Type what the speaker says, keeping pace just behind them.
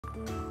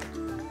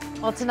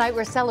Well, tonight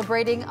we're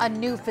celebrating a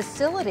new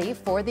facility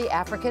for the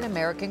African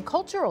American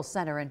Cultural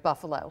Center in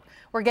Buffalo.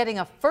 We're getting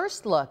a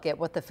first look at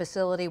what the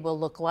facility will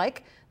look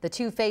like. The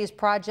two-phase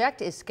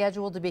project is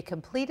scheduled to be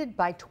completed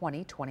by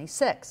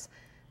 2026.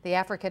 The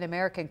African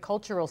American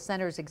Cultural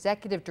Center's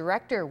executive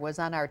director was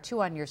on our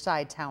Two on Your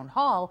Side town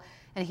hall,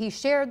 and he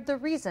shared the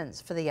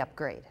reasons for the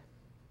upgrade.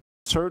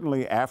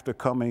 Certainly after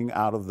coming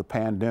out of the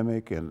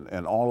pandemic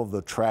and all of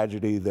the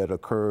tragedy that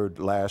occurred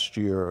last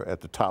year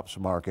at the Tops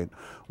Market,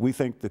 we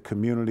think the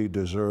community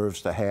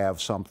deserves to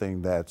have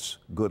something that's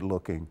good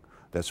looking,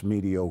 that's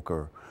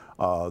mediocre,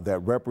 that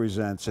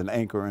represents an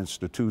anchor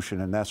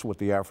institution, and that's what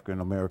the African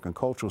American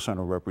Cultural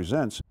Center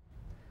represents.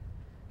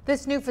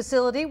 This new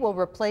facility will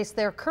replace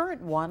their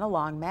current one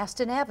along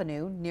Maston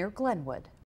Avenue near Glenwood.